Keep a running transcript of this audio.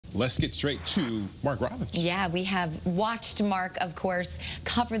let's get straight to Mark Robbins. Yeah, we have watched Mark, of course,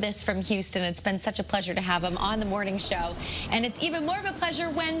 cover this from Houston. It's been such a pleasure to have him on the morning show. And it's even more of a pleasure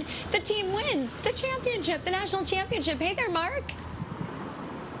when the team wins the championship, the national championship. Hey there, Mark.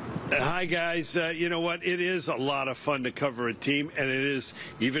 Hi, guys. You know what? It is a lot of fun to cover a team, and it is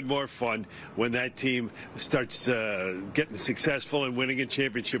even more fun when that team starts getting successful and winning a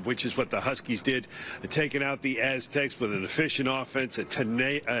championship, which is what the Huskies did, taking out the Aztecs with an efficient offense, a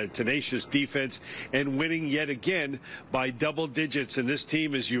tenacious defense, and winning yet again by double digits. And this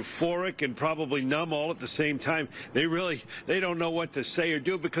team is euphoric and probably numb all at the same time. They don't know what to say or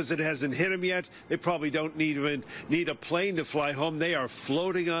do because it hasn't hit them yet. They probably don't even need a plane to fly home. They are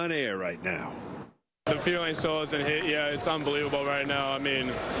floating on air right now. The feeling still hasn't hit yet. It's unbelievable right now. I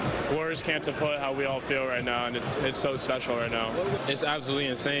mean, words can't put how we all feel right now, and it's so special right now. It's absolutely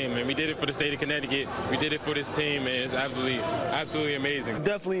insane, man. We did it for the state of Connecticut. We did it for this team, and it's absolutely amazing.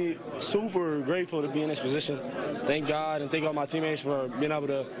 Definitely super grateful to be in this position. Thank God and thank all my teammates for being able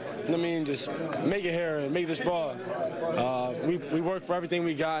to, just make it here and make this far. We worked for everything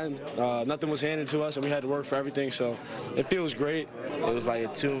we got, and nothing was handed to us, and we had to work for everything. So it feels great. It was like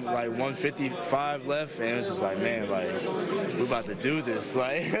 155 left, and it was just like, man, like we're about to do this.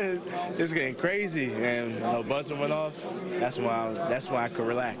 Like it's getting crazy, and buzzer went off. That's why I could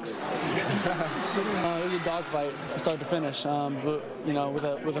relax. It was a dogfight from start to finish. But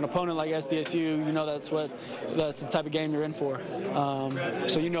with an opponent like SDSU, that's the type of game you're in for.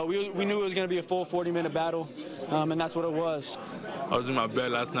 So we knew it was going to be a full 40-minute battle, and that's what it was. I was in my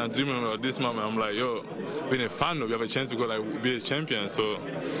bed last night dreaming about this moment. I'm like, yo, we're in a final. We have a chance to go be a champion. So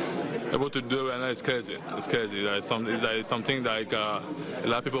able to do it right now is crazy. It's crazy. It's something like a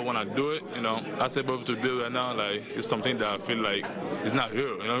lot of people want to do it. Us able to do it right now, it's something that I feel like it's not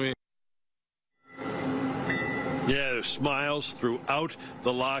real. You know what I mean? Yeah, there's smiles throughout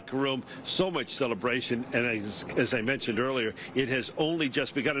the locker room. So much celebration. And as I mentioned earlier, it has only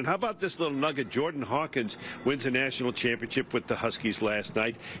just begun. And how about this little nugget? Jordan Hawkins wins a national championship with the Huskies last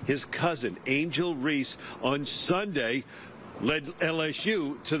night. His cousin, Angel Reese, on Sunday led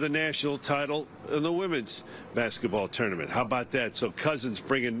LSU to the national title in the women's basketball tournament. How about that? So cousins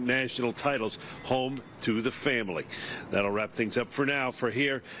bringing national titles home to the family. That'll wrap things up for now. For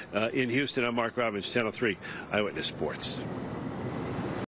here in Houston, I'm Mark Robbins, Channel 3 Eyewitness Sports.